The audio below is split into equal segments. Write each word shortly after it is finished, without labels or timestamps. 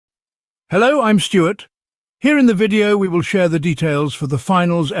Hello, I'm Stuart. Here in the video we will share the details for the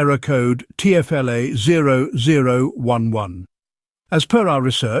FINALS Error Code TFLA0011. As per our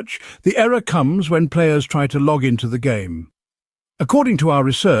research, the error comes when players try to log into the game. According to our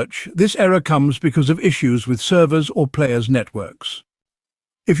research, this error comes because of issues with servers or players' networks.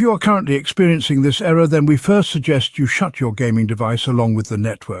 If you are currently experiencing this error, then we first suggest you shut your gaming device along with the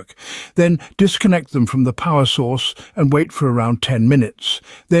network. Then disconnect them from the power source and wait for around 10 minutes.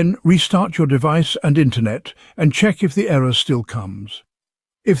 Then restart your device and internet and check if the error still comes.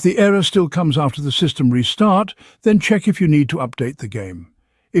 If the error still comes after the system restart, then check if you need to update the game.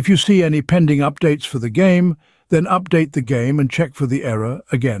 If you see any pending updates for the game, then update the game and check for the error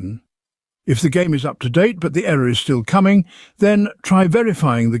again. If the game is up to date but the error is still coming, then try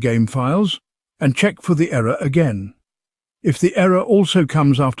verifying the game files and check for the error again. If the error also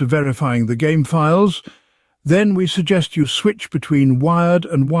comes after verifying the game files, then we suggest you switch between wired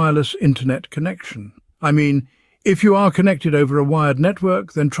and wireless internet connection. If you are connected over a wired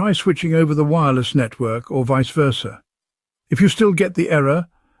network, then try switching over the wireless network or vice versa. If you still get the error,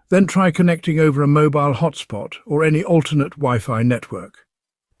 then try connecting over a mobile hotspot or any alternate Wi-Fi network.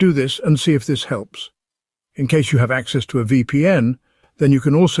 Do this and see if this helps. In case you have access to a VPN, then you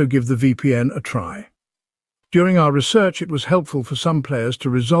can also give the VPN a try. During our research, it was helpful for some players to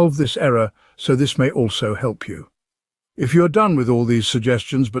resolve this error, so this may also help you. If you are done with all these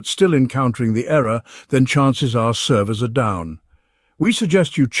suggestions but still encountering the error, then chances are servers are down. We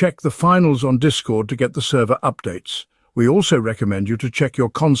suggest you check the finals on Discord to get the server updates. We also recommend you to check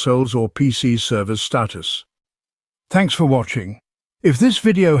your consoles or PC servers status. Thanks for watching. If this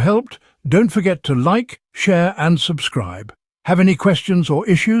video helped, don't forget to like, share and subscribe. Have any questions or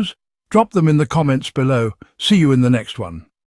issues? Drop them in the comments below. See you in the next one.